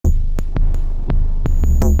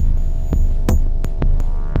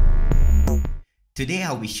Today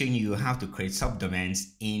I'll be showing you how to create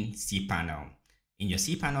subdomains in cPanel. In your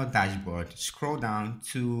cPanel dashboard, scroll down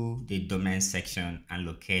to the domain section and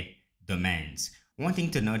locate domains. One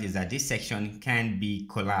thing to note is that this section can be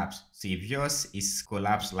collapsed. So if yours is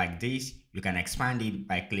collapsed like this, you can expand it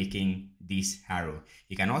by clicking this arrow.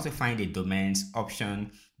 You can also find the domains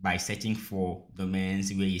option by searching for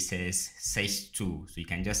domains where it says search to. So you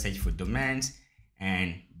can just search for domains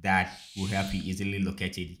and that will help you easily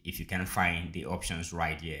locate it if you can find the options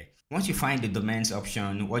right here. Once you find the domains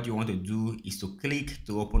option, what you want to do is to click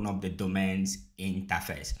to open up the domains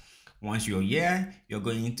interface. Once you're here, you're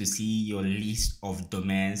going to see your list of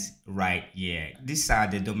domains right here. These are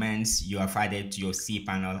the domains you have added to your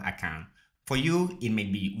cPanel account. For you, it may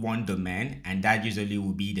be one domain, and that usually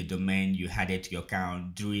will be the domain you added to your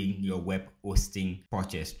account during your web hosting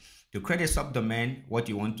purchase. To create a subdomain, what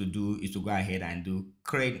you want to do is to go ahead and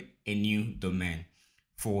create a new domain.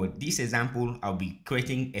 For this example, I'll be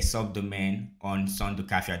creating a subdomain on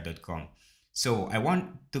sondukafia.com. So I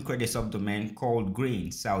want to create a subdomain called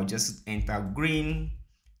green. So I'll just enter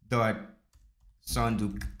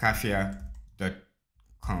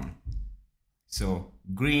green.sondukafia.com. So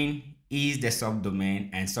green is the subdomain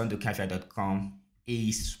and sondukafia.com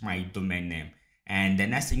is my domain name. And the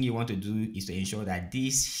next thing you want to do is to ensure that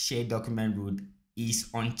this share document root is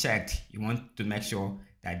unchecked. You want to make sure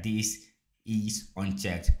that this is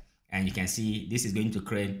unchecked. And you can see this is going to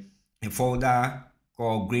create a folder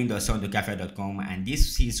called green.sondukafia.com, and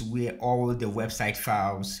this is where all the website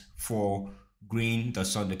files for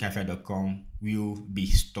green.sondukafia.com will be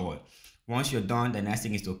stored. Once you're done, the next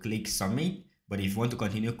thing is to click submit. But if you want to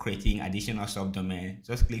continue creating additional subdomains,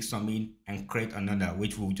 just click submit and create another,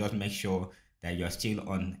 which will just make sure that you're still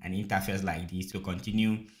on an interface like this to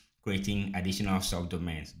continue creating additional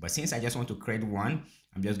subdomains. But since I just want to create one,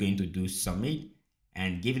 I'm just going to do submit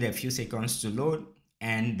and give it a few seconds to load,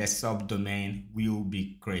 and the subdomain will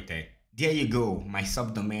be created. There you go, my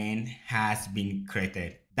subdomain has been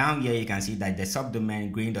created. Down here you can see that the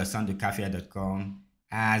subdomain green.sondukafia.com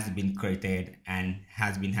has been created and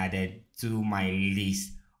has been added to my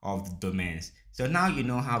list of domains. So now you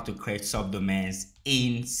know how to create subdomains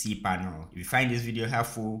in cPanel. If you find this video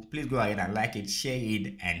helpful, please go ahead and like it, share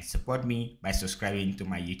it, and support me by subscribing to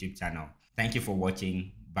my YouTube channel. Thank you for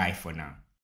watching. Bye for now.